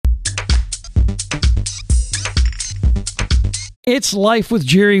It's Life with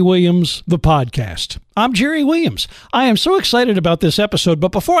Jerry Williams, the podcast. I'm Jerry Williams. I am so excited about this episode,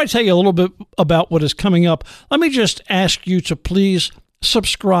 but before I tell you a little bit about what is coming up, let me just ask you to please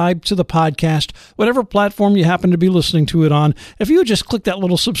subscribe to the podcast, whatever platform you happen to be listening to it on. If you would just click that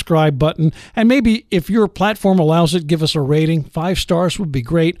little subscribe button, and maybe if your platform allows it, give us a rating. 5 stars would be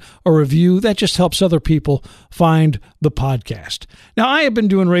great. A review, that just helps other people find the podcast. Now, I have been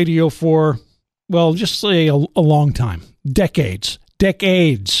doing radio for, well, just say a long time. Decades.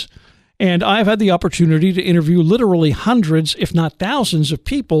 And I've had the opportunity to interview literally hundreds, if not thousands of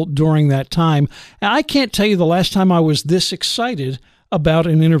people during that time. And I can't tell you the last time I was this excited about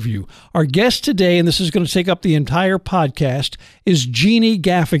an interview. Our guest today, and this is going to take up the entire podcast, is Jeannie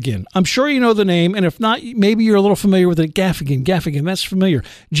Gaffigan. I'm sure you know the name, and if not, maybe you're a little familiar with it. Gaffigan, that's familiar.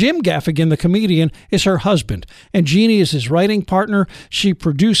 Jim Gaffigan, the comedian, is her husband, and Jeannie is his writing partner. She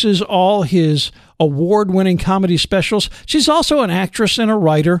produces all his award-winning comedy specials. She's also an actress and a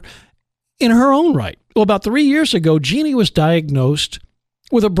writer in her own right. Well, about 3 years ago, Jeannie was diagnosed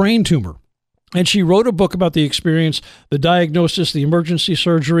with a brain tumor. And she wrote a book about the experience, the diagnosis, the emergency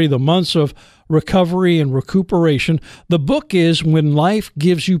surgery, the months of recovery and recuperation. The book is When Life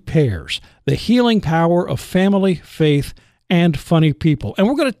Gives You Pears, The Healing Power of Family, Faith, and Funny People. And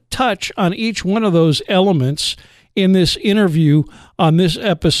we're going to touch on each one of those elements in this interview on this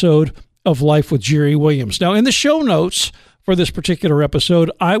episode of Life with Jerry Williams. Now, in the show notes for this particular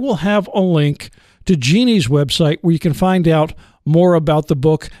episode, I will have a link to Jeannie's website where you can find out more about the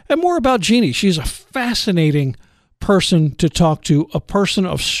book and more about Jeannie. She's a fascinating person to talk to, a person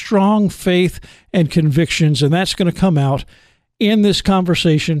of strong faith and convictions, and that's going to come out in this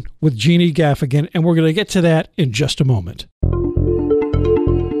conversation with Jeannie Gaffigan, and we're going to get to that in just a moment.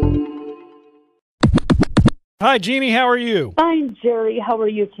 Hi, Jeannie. How are you? Fine, Jerry. How are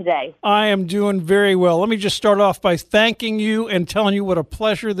you today? I am doing very well. Let me just start off by thanking you and telling you what a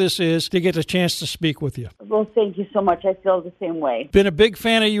pleasure this is to get a chance to speak with you. Well, thank you so much. I feel the same way. Been a big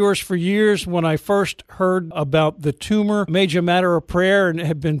fan of yours for years. When I first heard about the tumor, made you a matter of prayer and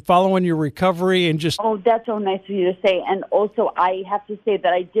have been following your recovery and just... Oh, that's so nice of you to say. And also, I have to say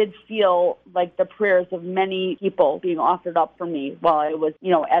that I did feel like the prayers of many people being offered up for me while I was,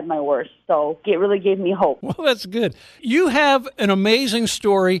 at my worst. So it really gave me hope. Well, that's good. You have an amazing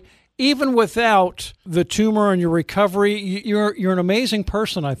story. Even without the tumor and your recovery, you're an amazing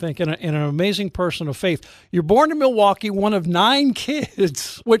person, I think, and an amazing person of faith. You're born in Milwaukee, one of 9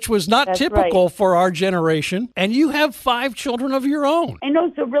 kids, which was not That's typical right. for our generation, and you have 5 children of your own. I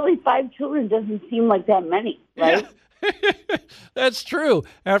know, so really 5 children doesn't seem like that many, right? Yeah. That's true.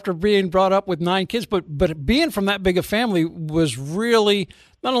 After being brought up with 9 kids, but being from that big a family was really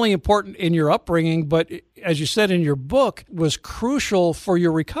not only important in your upbringing, but as you said in your book, was crucial for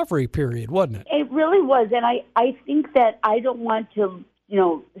your recovery period, wasn't it? It really was. And I think that I don't want to,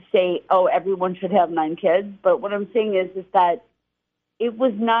 say, oh, everyone should have 9 kids. But what I'm saying is that it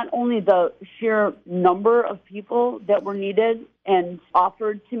was not only the sheer number of people that were needed and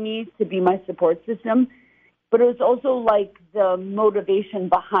offered to me to be my support system, but it was also like the motivation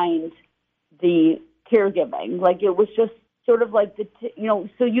behind the caregiving. Like it was just sort of like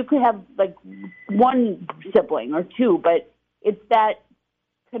so you could have like 1 sibling or 2, but it's that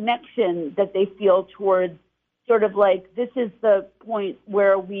connection that they feel towards sort of like this is the point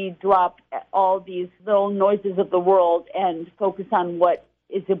where we drop all these little noises of the world and focus on what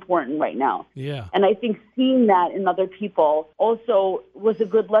is important right now. Yeah. And I think seeing that in other people also was a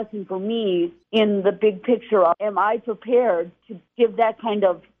good lesson for me in the big picture of, am I prepared to give that kind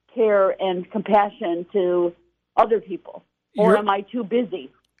of care and compassion to other people? Or am I too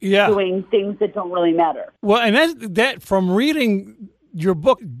busy doing things that don't really matter? Well, and that from reading your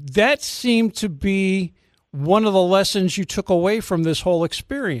book, that seemed to be one of the lessons you took away from this whole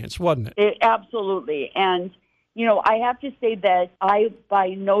experience, wasn't it? Absolutely. And I have to say that I,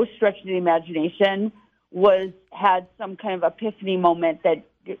 by no stretch of the imagination, had some kind of epiphany moment that,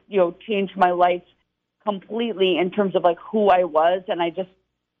 changed my life completely in terms of like who I was. And I just,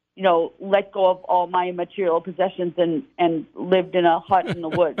 let go of all my material possessions and lived in a hut in the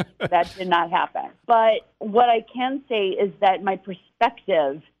woods. That did not happen. But what I can say is that my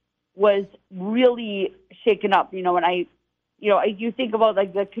perspective was really shaken up, and you think about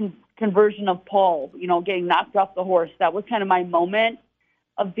like the conversion of Paul, getting knocked off the horse. That was kind of my moment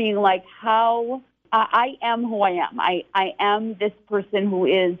of being like, how I am who I am. I am this person who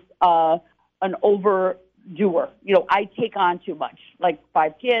is an overdoer. I take on too much, like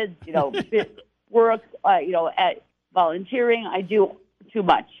 5 kids, work, at volunteering. I do too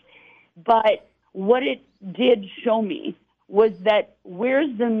much. But what it did show me was that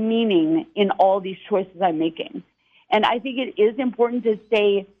where's the meaning in all these choices I'm making? And I think it is important to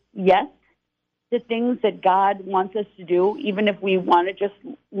say yes to things that God wants us to do, even if we want to just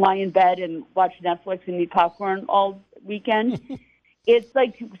lie in bed and watch Netflix and eat popcorn all weekend. It's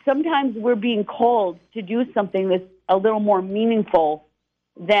like sometimes we're being called to do something that's a little more meaningful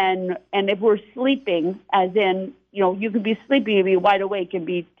than, and if we're sleeping, as in, you could be sleeping and be wide awake and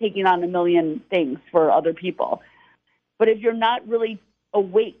be taking on a million things for other people. But if you're not really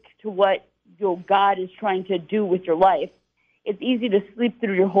awake to what God is trying to do with your life, it's easy to sleep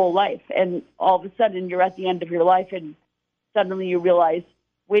through your whole life. And all of a sudden you're at the end of your life and suddenly you realize,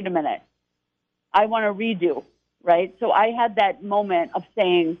 wait a minute, I want to redo, right? So I had that moment of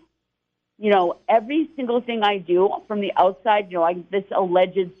saying, every single thing I do from the outside, like this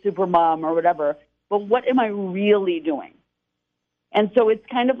alleged supermom or whatever, but what am I really doing? And so it's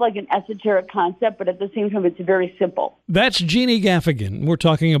kind of like an esoteric concept, but at the same time, it's very simple. That's Jeannie Gaffigan. We're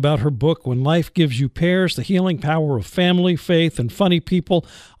talking about her book, When Life Gives You Pears, The Healing Power of Family, Faith, and Funny People.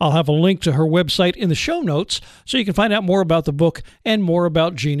 I'll have a link to her website in the show notes so you can find out more about the book and more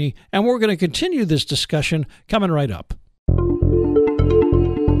about Jeannie. And we're going to continue this discussion coming right up.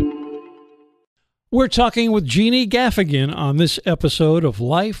 We're talking with Jeannie Gaffigan on this episode of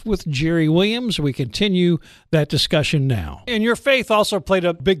Life with Jerry Williams. We continue that discussion now. And your faith also played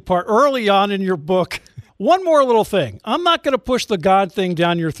a big part early on in your book. One more little thing. I'm not going to push the God thing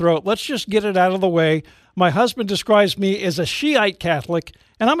down your throat. Let's just get it out of the way. My husband describes me as a Shiite Catholic,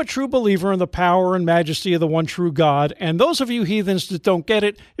 and I'm a true believer in the power and majesty of the one true God. And those of you heathens that don't get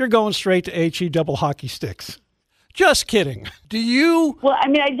it, you're going straight to HE double hockey sticks. Just kidding. Do you? Well, I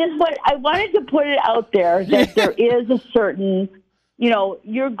mean, I wanted to put it out there that there is a certain,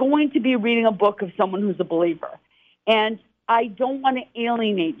 you're going to be reading a book of someone who's a believer. And I don't want to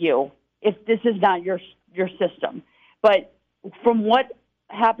alienate you if this is not your system. But from what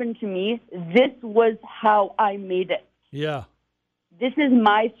happened to me, this was how I made it. Yeah. This is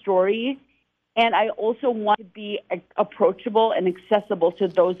my story. And I also want to be approachable and accessible to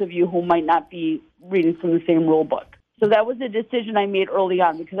those of you who might not be reading from the same rule book. So that was a decision I made early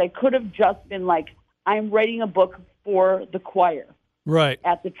on, because I could have just been like, I'm writing a book for the choir right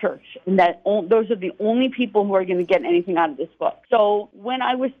at the church. And those are the only people who are going to get anything out of this book. So when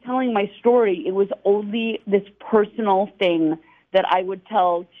I was telling my story, it was only this personal thing that I would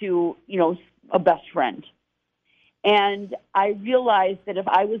tell to, a best friend. And I realized that if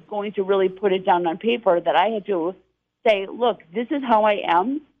I was going to really put it down on paper, that I had to say, look, this is how I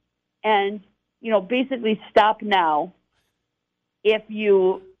am. And, basically stop now if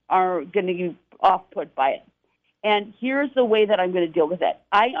you are going to be off-put by it. And here's the way that I'm going to deal with it.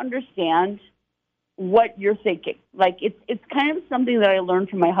 I understand what you're thinking. Like, it's kind of something that I learned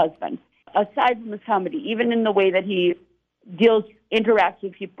from my husband. Aside from his comedy, even in the way that he interacts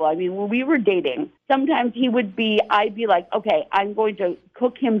with people. I mean, when we were dating, sometimes I'd be like, okay, I'm going to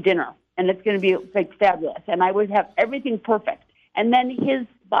cook him dinner and it's going to be like fabulous. And I would have everything perfect. And then his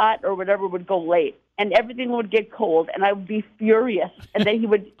spot or whatever would go late and everything would get cold and I would be furious. And then he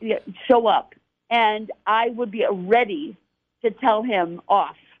would show up and I would be ready to tell him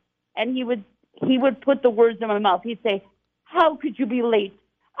off. And he would put the words in my mouth. He'd say, how could you be late?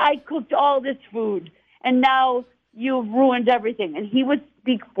 I cooked all this food and now you've ruined everything. And he would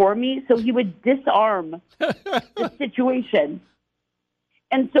speak for me, so he would disarm the situation.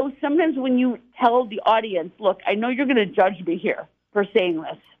 And so sometimes when you tell the audience, look, I know you're going to judge me here for saying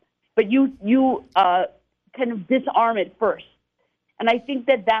this, but you kind of disarm it first. And I think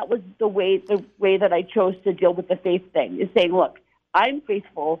that was the way that I chose to deal with the faith thing, is saying, look, I'm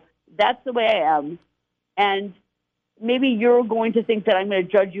faithful. That's the way I am. And maybe you're going to think that I'm going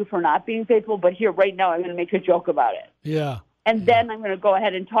to judge you for not being faithful, but here right now I'm going to make a joke about it. Yeah. And then I'm going to go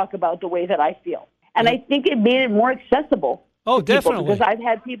ahead and talk about the way that I feel. And I think it made it more accessible. Oh, definitely. Because I've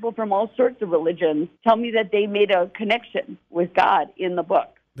had people from all sorts of religions tell me that they made a connection with God in the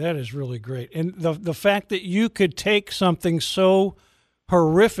book. That is really great. And the fact that you could take something so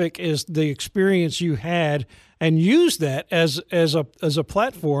horrific as the experience you had and use that as a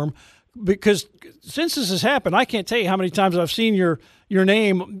platform. Because since this has happened, I can't tell you how many times I've seen your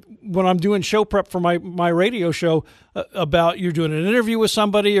name when I'm doing show prep for my radio show about you're doing an interview with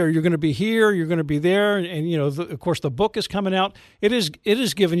somebody, or you're going to be here, you're going to be there, and of course the book is coming out. It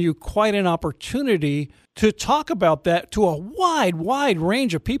is given you quite an opportunity to talk about that to a wide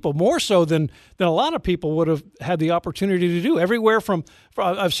range of people, more so than a lot of people would have had the opportunity to do. Everywhere from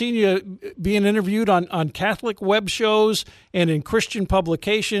I've seen you being interviewed on Catholic web shows and in Christian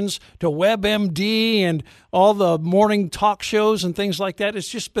publications, to WebMD and all the morning talk shows and things like that. It's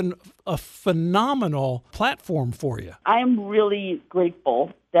just been a phenomenal platform for you. I'm really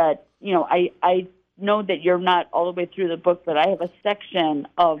grateful that, I know that you're not all the way through the book, but I have a section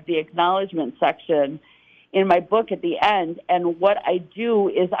of the acknowledgement section in my book at the end. And what I do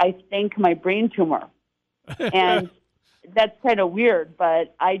is I thank my brain tumor. And that's kind of weird,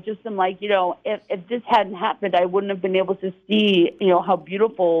 but I just am like, if this hadn't happened, I wouldn't have been able to see, how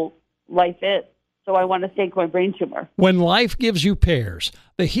beautiful life is. So I want to thank my brain tumor. When Life Gives You Pears,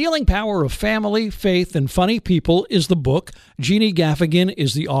 The Healing Power of Family, Faith, and Funny People is the book. Jeannie Gaffigan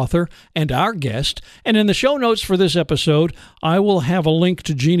is the author and our guest. And in the show notes for this episode, I will have a link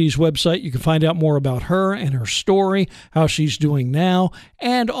to Jeannie's website. You can find out more about her and her story, how she's doing now,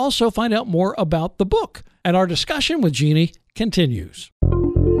 and also find out more about the book. And our discussion with Jeannie continues.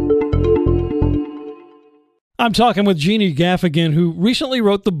 I'm talking with Jeannie Gaffigan, who recently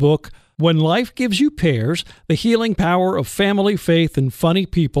wrote the book, When Life Gives You Pears, The Healing Power of Family, Faith, and Funny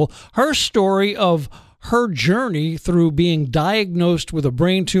People. Her story of her journey through being diagnosed with a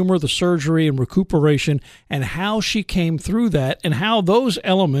brain tumor, the surgery and recuperation, and how she came through that, and how those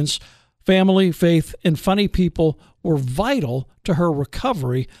elements, family, faith, and funny people, were vital to her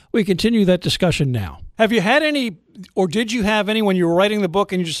recovery. We continue that discussion now. Have you had any, or did you have any when you were writing the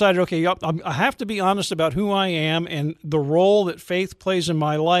book and you decided, okay, I have to be honest about who I am and the role that faith plays in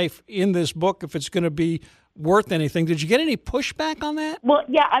my life in this book if it's going to be worth anything? Did you get any pushback on that? Well,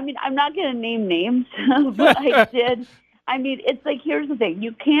 yeah, I'm not going to name names, but I did. It's like, here's the thing.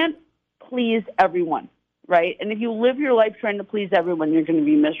 You can't please everyone, right? And if you live your life trying to please everyone, you're going to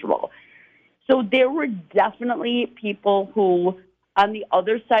be miserable. So there were definitely people who, on the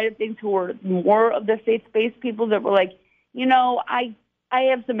other side of things, who were more of the faith-based people that were like, I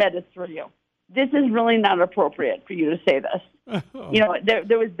have some edits for you. This is really not appropriate for you to say this.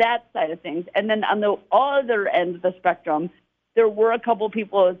 There was that side of things. And then on the other end of the spectrum, there were a couple of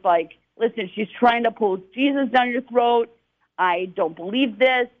people who was like, listen, she's trying to pull Jesus down your throat. I don't believe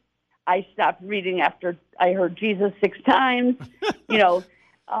this. I stopped reading after I heard Jesus 6 times.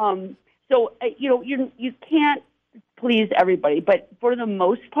 So, you can't please everybody. But for the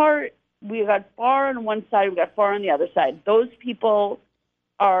most part, we got far on one side, we got far on the other side. Those people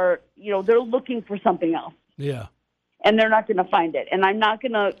are, they're looking for something else. Yeah. And they're not going to find it. And I'm not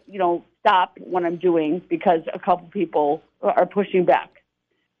going to, stop what I'm doing because a couple people are pushing back.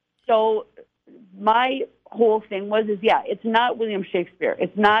 So my whole thing was, it's not William Shakespeare.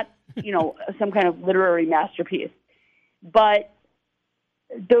 It's not, some kind of literary masterpiece. But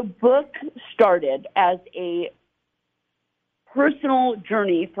the book started as a personal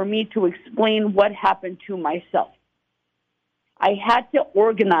journey for me to explain what happened to myself. I had to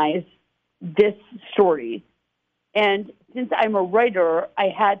organize this story. And since I'm a writer,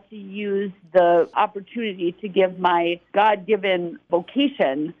 I had to use the opportunity to give my God-given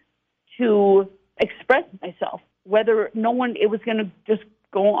vocation to express myself, whether it was going to just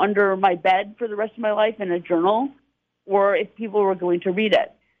go under my bed for the rest of my life in a journal, or if people were going to read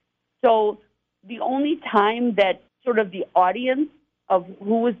it. So the only time that sort of the audience of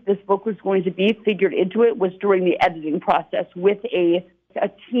who this book was going to be figured into it was during the editing process with a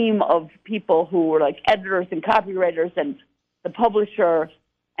team of people who were like editors and copywriters and the publisher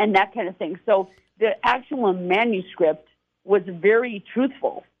and that kind of thing. So the actual manuscript was very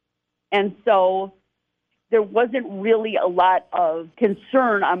truthful. And so there wasn't really a lot of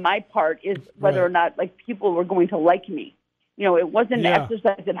concern on my part is whether or not people were going to like me. It wasn't an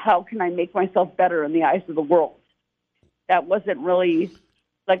exercise in how can I make myself better in the eyes of the world. That wasn't really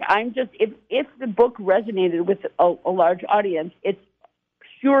I'm just, if the book resonated with a large audience, it's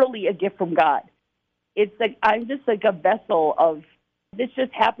purely a gift from God. It's I'm just a vessel of, this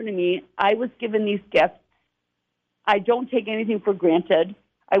just happened to me. I was given these gifts. I don't take anything for granted.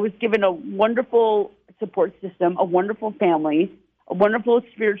 I was given a wonderful support system, a wonderful family, a wonderful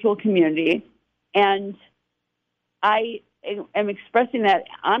spiritual community, and I am expressing that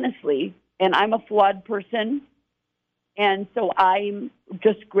honestly, and I'm a flawed person, and so I'm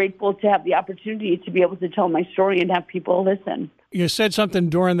just grateful to have the opportunity to be able to tell my story and have people listen. You said something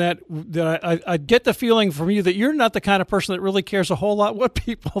during that I get the feeling from you that you're not the kind of person that really cares a whole lot what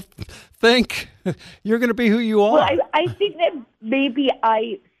people think. You're going to be who you are. Well, I think that maybe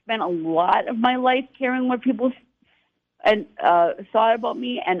I spent a lot of my life caring what people thought about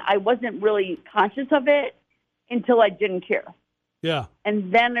me, and I wasn't really conscious of it until I didn't care. Yeah.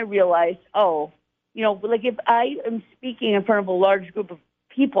 And then I realized, if I am speaking in front of a large group of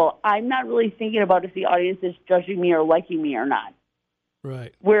people, I'm not really thinking about if the audience is judging me or liking me or not.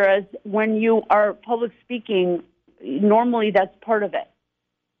 Right. Whereas when you are public speaking, normally that's part of it.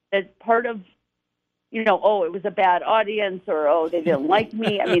 That's part of, it was a bad audience, or, they didn't like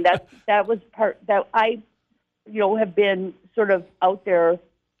me. I mean, that was part that I, have been sort of out there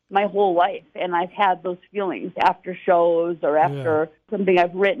my whole life. And I've had those feelings after shows or after something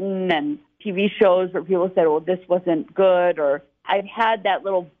I've written and TV shows where people said, well, this wasn't good. Or I've had that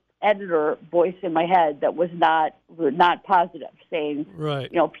little editor voice in my head that was not positive, saying,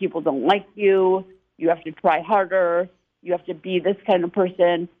 people don't like you. You have to try harder. You have to be this kind of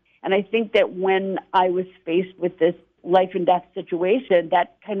person. And I think that when I was faced with this life and death situation,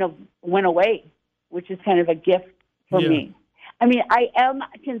 that kind of went away, which is kind of a gift for me. I mean, I am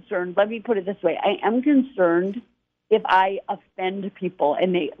concerned. Let me put it this way. I am concerned if I offend people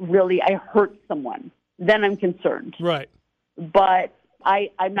and I hurt someone, then I'm concerned. Right. But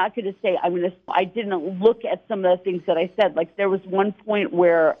I'm not going to say I didn't look at some of the things that I said. Like there was one point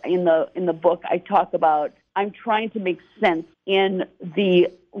where in the book I talk about I'm trying to make sense in the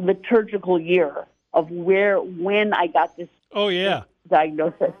liturgical year of when I got this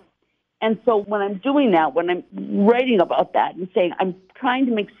diagnosis. And so when I'm doing that, when I'm writing about that and saying I'm trying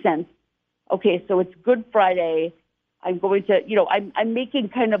to make sense, okay, so it's Good Friday, I'm going to, I'm making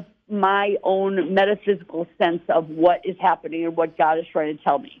kind of my own metaphysical sense of what is happening and what God is trying to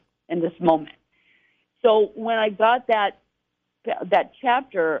tell me in this moment. So when I got that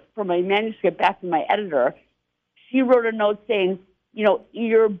chapter from my manuscript back from my editor, she wrote a note saying,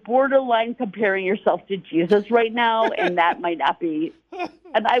 you're borderline comparing yourself to Jesus right now, and that might not be.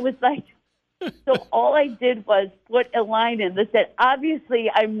 And I was like, so all I did was put a line in that said, obviously,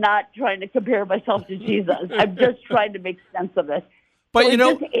 I'm not trying to compare myself to Jesus. I'm just trying to make sense of it. But,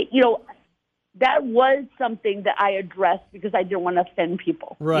 so that was something that I addressed because I didn't want to offend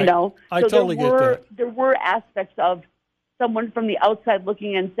people. Right. I totally get that. There were aspects of someone from the outside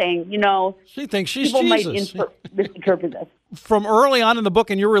looking in saying, she thinks she's people Jesus. Might misinterpret this. From early on in the book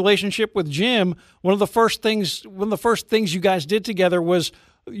and your relationship with Jim, one of the first things you guys did together was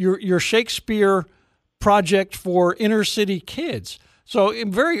your Shakespeare project for inner city kids. So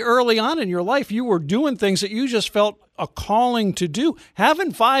very early on in your life, you were doing things that you just felt a calling to do.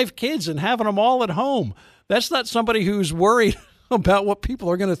 Having 5 kids and having them all at home, that's not somebody who's worried about what people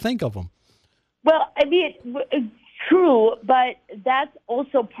are going to think of them. Well, I mean, true, but that's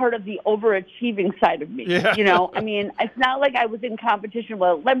also part of the overachieving side of me. Yeah. I mean, it's not like I was in competition.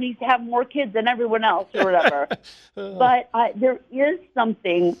 Well, let me have more kids than everyone else or whatever. But there is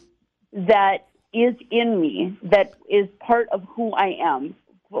something that is in me that is part of who I am,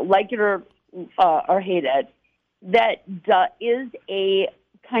 like it or hate it, that is a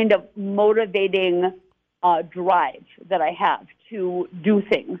kind of motivating drive that I have to do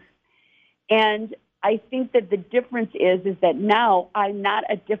things. And I think that the difference is that now I'm not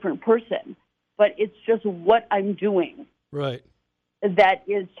a different person, but it's just what I'm doing. Right. That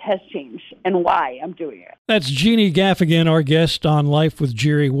has changed and why I'm doing it. That's Jeannie Gaffigan, our guest on Life with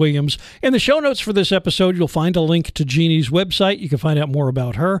Jerry Williams. In the show notes for this episode, you'll find a link to Jeannie's website. You can find out more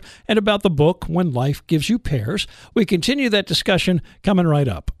about her and about the book, When Life Gives You Pears. We continue that discussion coming right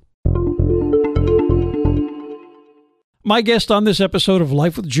up. My guest on this episode of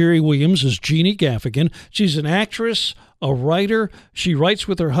Life with Jerry Williams is Jeannie Gaffigan. She's an actress, a writer. She writes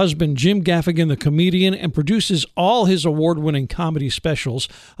with her husband, Jim Gaffigan, the comedian, and produces all his award-winning comedy specials.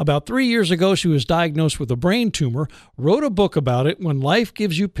 About 3 years ago, she was diagnosed with a brain tumor, wrote a book about it, When Life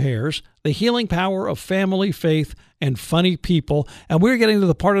Gives You Pears, The Healing Power of Family, Faith, and Funny People. And we're getting to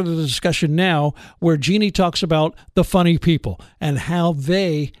the part of the discussion now where Jeannie talks about the funny people and how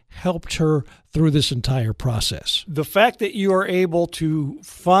they helped her through this entire process. The fact that you are able to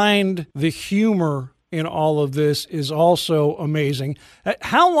find the humor in all of this is also amazing.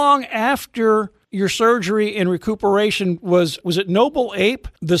 How long after your surgery and recuperation was it Noble Ape,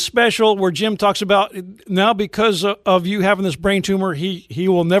 the special where Jim talks about now because of you having this brain tumor, he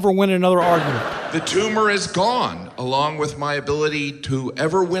will never win another argument? The tumor is gone, along with my ability to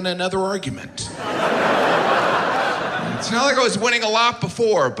ever win another argument. It's not like I was winning a lot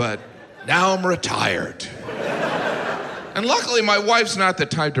before, but now I'm retired. And luckily, my wife's not the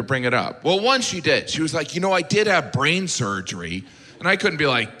type to bring it up. Well, once she did. She was like, I did have brain surgery. And I couldn't be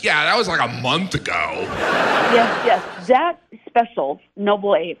like, yeah, that was like a month ago. Yes. That special,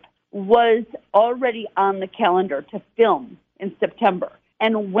 Noble Ape, was already on the calendar to film in September.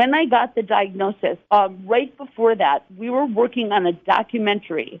 And when I got the diagnosis, right before that, we were working on a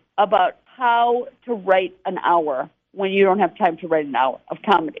documentary about how to write an hour when you don't have time to write an hour of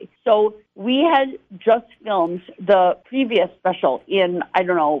comedy. So we had just filmed the previous special in,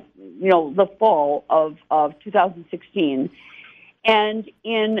 the fall of 2016. And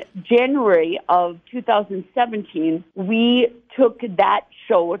in January of 2017, we took that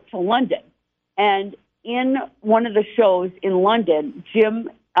show to London. And in one of the shows in London, Jim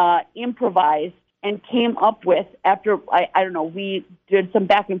improvised and came up with, after, I don't know, we did some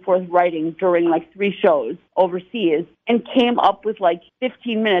back and forth writing during like 3 shows overseas and came up with like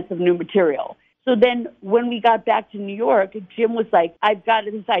 15 minutes of new material. So then when we got back to New York, Jim was like, I've got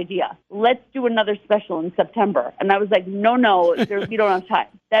this idea. Let's do another special in September. And I was like, no, we don't have time.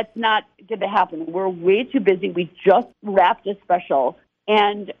 That's not going to happen. We're way too busy. We just wrapped a special,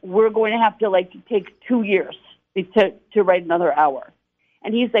 and we're going to have to like take 2 years to write another hour.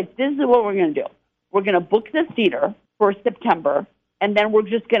 And he's like, this is what we're going to do. We're going to book the theater for September, and then we're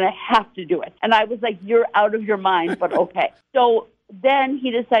just going to have to do it. And I was like, you're out of your mind, but okay. So then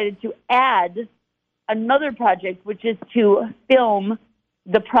he decided to add another project, which is to film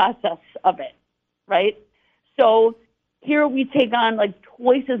the process of it, right? So here we take on like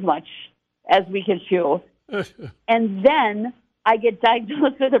twice as much as we can chew. And then I get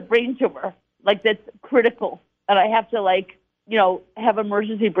diagnosed with a brain tumor, like that's critical. And I have to have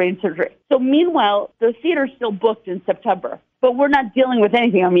emergency brain surgery. So meanwhile, the theater's still booked in September, but we're not dealing with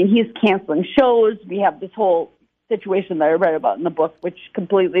anything. I mean, he's canceling shows. We have this whole situation that I read about in the book, which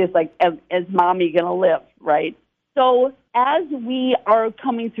completely is like, is mommy going to live, right? So as we are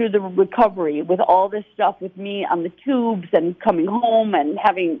coming through the recovery with all this stuff with me on the tubes and coming home and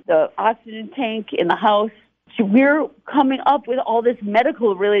having the oxygen tank in the house, we're coming up with all this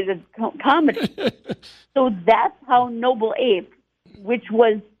medical-related comedy. So that's how Noble Ape, which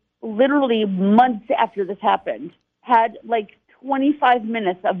was literally months after this happened, had like 25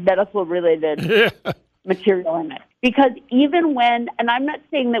 minutes of medical-related material in it. Because even when, and I'm not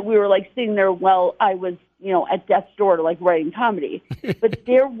saying that we were like sitting there while I was, at death's door to like writing comedy, but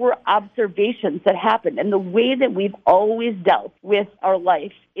there were observations that happened. And the way that we've always dealt with our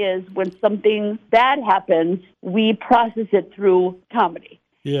life is when something bad happens, we process it through comedy.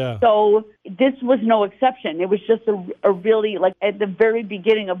 Yeah. So this was no exception. It was just a really, like at the very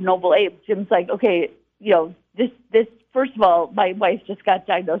beginning of Noble Ape, Jim's like, okay, this first of all, my wife just got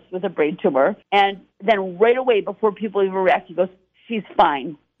diagnosed with a brain tumor. And then right away, before people even react, he goes, she's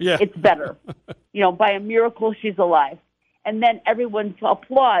fine. Yeah. It's better. By a miracle, she's alive. And then everyone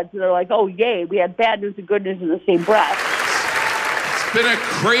applauds. And they're like, oh, yay, we had bad news and good news in the same breath. It's been a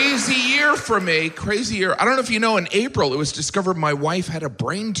crazy year for me. Crazy year. I don't know if you know, in April, it was discovered my wife had a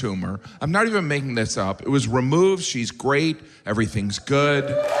brain tumor. I'm not even making this up. It was removed. She's great. Everything's good.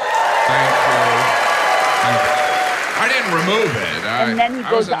 Thank you. I didn't remove it. And then he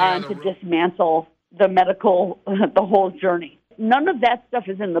goes on to dismantle the medical, the whole journey. None of that stuff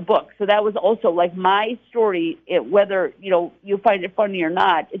is in the book. So that was also like my story, whether, you find it funny or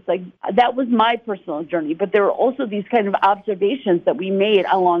not. It's like that was my personal journey. But there were also these kind of observations that we made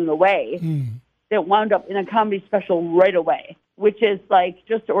along the way that wound up in a comedy special right away, which is like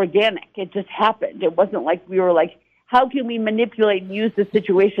just organic. It just happened. It wasn't like we were like, how can we manipulate and use the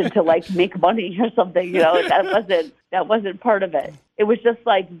situation to like make money or something? That wasn't part of it. It was just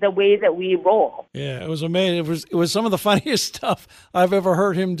like the way that we roll. Yeah, it was amazing. It was some of the funniest stuff I've ever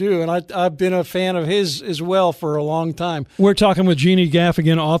heard him do, and I've been a fan of his as well for a long time. We're talking with Jeannie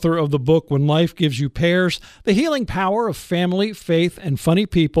Gaffigan, author of the book When Life Gives You Pears: The Healing Power of Family, Faith, and Funny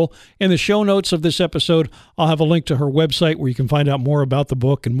People. In the show notes of this episode, I'll have a link to her website where you can find out more about the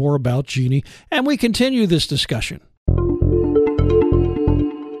book and more about Jeannie, and we continue this discussion.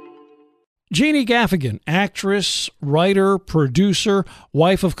 Jeannie Gaffigan, actress, writer, producer,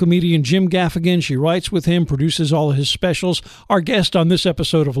 wife of comedian Jim Gaffigan. She writes with him, produces all of his specials. Our guest on this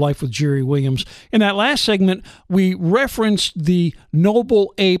episode of Life with Jerry Williams. In that last segment, we referenced the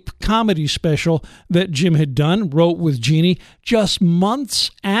Noble Ape comedy special that Jim had wrote with Jeannie just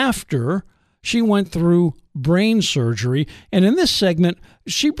months after she went through brain surgery. And in this segment,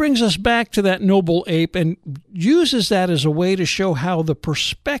 she brings us back to that Noble Ape and uses that as a way to show how the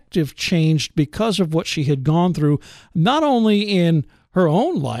perspective changed because of what she had gone through, not only in her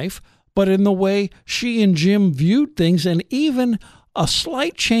own life, but in the way she and Jim viewed things, and even a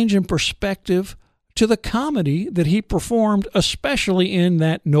slight change in perspective to the comedy that he performed, especially in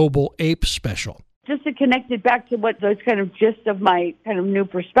that Noble Ape special. Just to connect it back to what the kind of gist of my kind of new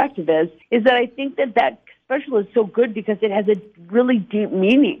perspective is that I think that special is so good because it has a really deep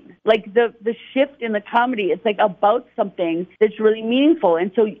meaning. Like the shift in the comedy, it's like about something that's really meaningful.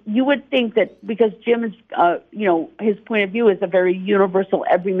 And so you would think that because Jim is, his point of view is a very universal,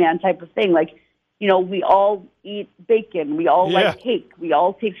 everyman type of thing. Like, we all eat bacon. We all like cake. We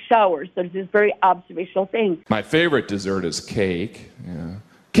all take showers. So it's this very observational thing. My favorite dessert is cake. Yeah.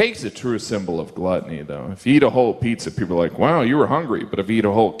 Cake's a true symbol of gluttony, though. If you eat a whole pizza, people are like, wow, you were hungry. But if you eat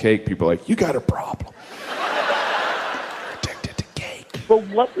a whole cake, people are like, you got a problem. Addicted to cake. But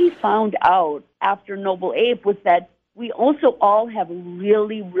what we found out after Noble Ape was that we also all have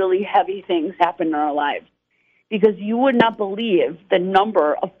really, really heavy things happen in our lives, because you would not believe the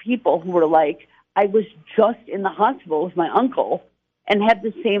number of people who were like, I was just in the hospital with my uncle and had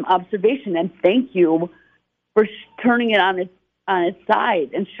the same observation. And thank you for turning it on its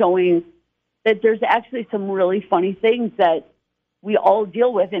side and showing that there's actually some really funny things that we all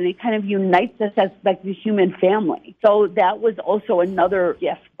deal with, and it kind of unites us as like the human family. So that was also another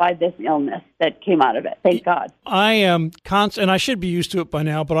gift by this illness that came out of it. Thank God. I am and I should be used to it by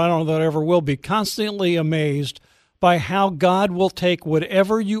now, but I don't know that I ever will be, constantly amazed by how God will take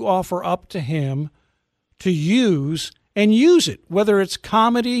whatever you offer up to him to use and use it, whether it's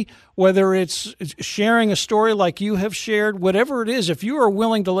comedy, whether it's sharing a story like you have shared, whatever it is. If you are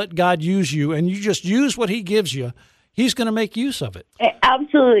willing to let God use you and you just use what he gives you, he's going to make use of it.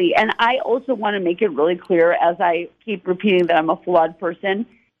 Absolutely. And I also want to make it really clear, as I keep repeating that I'm a flawed person,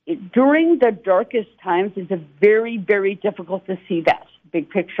 during the darkest times, it's very, very difficult to see that big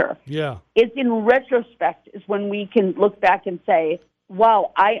picture. Yeah. It's in retrospect is when we can look back and say,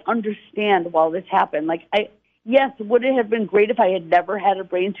 wow, I understand why this happened. Like, yes, would it have been great if I had never had a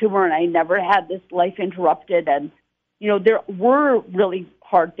brain tumor and I never had this life interrupted? And, there were really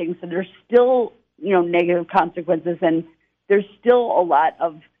hard things, and there's still negative consequences, and there's still a lot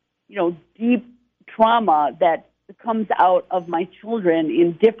of, deep trauma that comes out of my children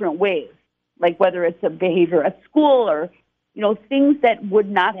in different ways, like whether it's a behavior at school or, things that would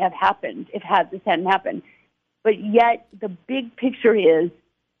not have happened if this hadn't happened. But yet the big picture is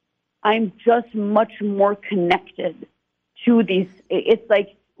I'm just much more connected to these. It's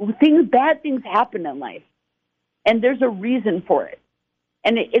like bad things happen in life, and there's a reason for it.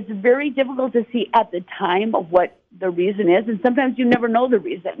 And it's very difficult to see at the time of what the reason is, and sometimes you never know the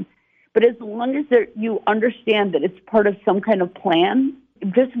reason. But as long as you understand that it's part of some kind of plan,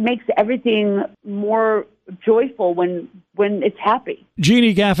 it just makes everything more joyful when it's happy.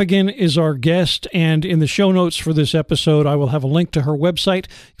 Jeannie Gaffigan is our guest, and in the show notes for this episode, I will have a link to her website.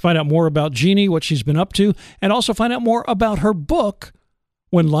 Find out more about Jeannie, what she's been up to, and also find out more about her book,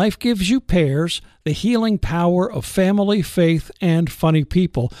 When Life Gives You Pears, The Healing Power of Family, Faith, and Funny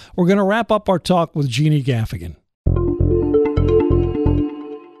People. We're going to wrap up our talk with Jeannie Gaffigan.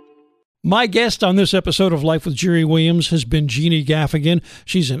 My guest on this episode of Life with Jerry Williams has been Jeannie Gaffigan.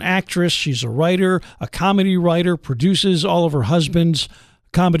 She's an actress, she's a writer, a comedy writer, produces all of her husband's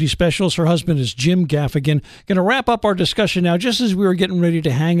comedy specials. Her husband is Jim Gaffigan. Going to wrap up our discussion now. Just as we were getting ready to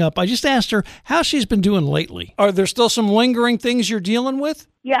hang up, I just asked her how she's been doing lately. Are there still some lingering things you're dealing with?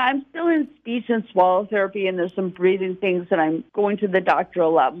 Yeah, I'm still in speech and swallow therapy, and there's some breathing things that I'm going to the doctor a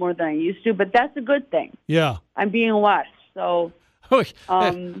lot more than I used to, but that's a good thing. Yeah. I'm being watched, so...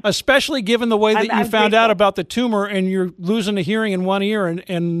 especially given the way that you found grateful. out about the tumor and you're losing a hearing in one ear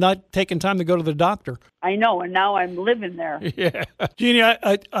and not taking time to go to the doctor. I know, and now I'm living there. Yeah. Jeannie,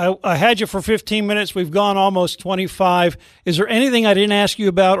 I had you for 15 minutes. We've gone almost 25. Is there anything I didn't ask you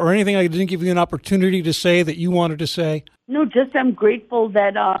about or anything I didn't give you an opportunity to say that you wanted to say? No, just I'm grateful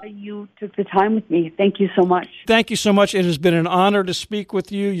that you took the time with me. Thank you so much. Thank you so much. It has been an honor to speak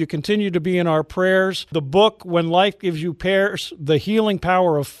with you. You continue to be in our prayers. The book, When Life Gives You Pears, The Healing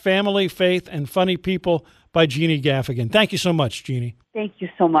Power of Family, Faith, and Funny People by Jeannie Gaffigan. Thank you so much, Jeannie. Thank you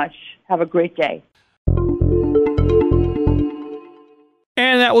so much. Have a great day.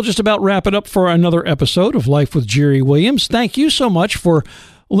 And that will just about wrap it up for another episode of Life with Jerry Williams. Thank you so much for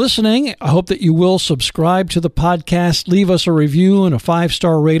listening. I hope that you will subscribe to the podcast, leave us a review and a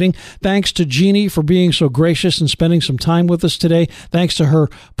 5-star rating. Thanks to Jeannie for being so gracious and spending some time with us today. Thanks to her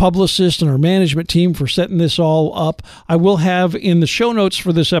publicist and her management team for setting this all up. I will have in the show notes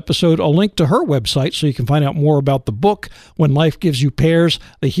for this episode a link to her website so you can find out more about the book, When Life Gives You Pears,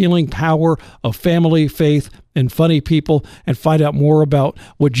 The Healing Power of Family, Faith, and Funny People, and find out more about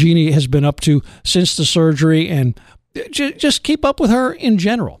what Jeannie has been up to since the surgery, and just keep up with her in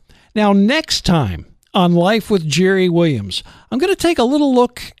general. Now, next time on Life with Jerry Williams, I'm going to take a little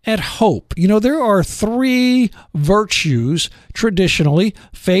look at hope. There are 3 virtues traditionally: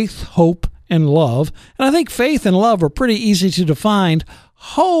 faith, hope, and love. And I think faith and love are pretty easy to define.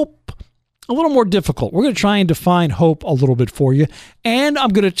 Hope, a little more difficult. We're going to try and define hope a little bit for you. And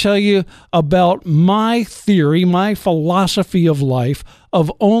I'm going to tell you about my theory, my philosophy of life,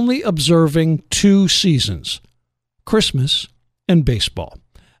 of only observing 2 seasons: Christmas and baseball.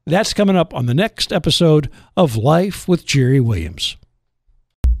 That's coming up on the next episode of Life with Jerry Williams.